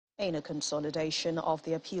In a consolidation of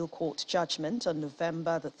the appeal court judgment on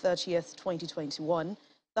November the 30th, 2021,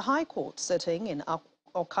 the High Court sitting in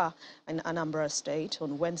Awka in Anambra State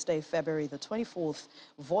on Wednesday, February the 24th,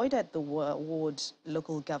 voided the ward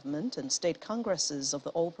local government and state congresses of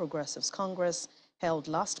the All Progressives Congress held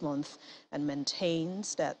last month and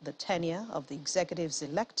maintains that the tenure of the executives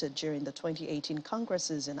elected during the 2018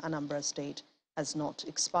 congresses in Anambra State has not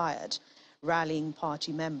expired. Rallying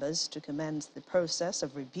party members to commence the process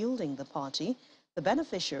of rebuilding the party, the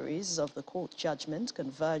beneficiaries of the court judgment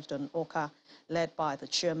converged on Awka, led by the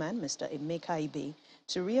chairman, Mr. Emeka Ibe,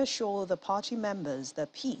 to reassure the party members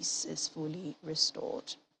that peace is fully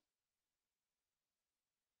restored.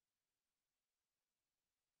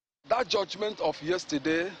 That judgment of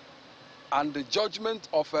yesterday and the judgment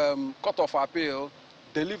of Court of Appeal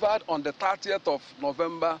delivered on the 30th of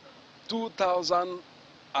November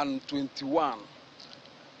 2021.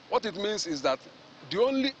 What it means is that the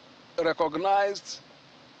only recognized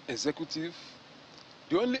executive,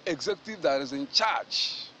 the only executive that is in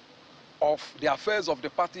charge of the affairs of the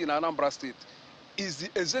party in Anambra State is the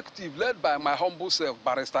executive led by my humble self,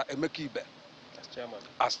 Barrister Emeka Ibe,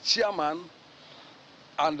 as chairman,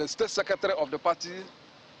 and the state secretary of the party,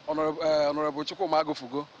 Honorable Chukwuma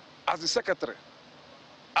Agofugo, as the secretary,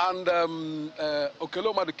 and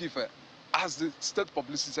Okelo Madukife as the state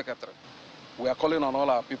publicity secretary. We are calling on all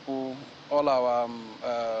our people, all our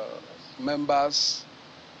members.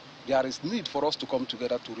 There is need for us to come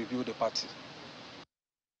together to review the party.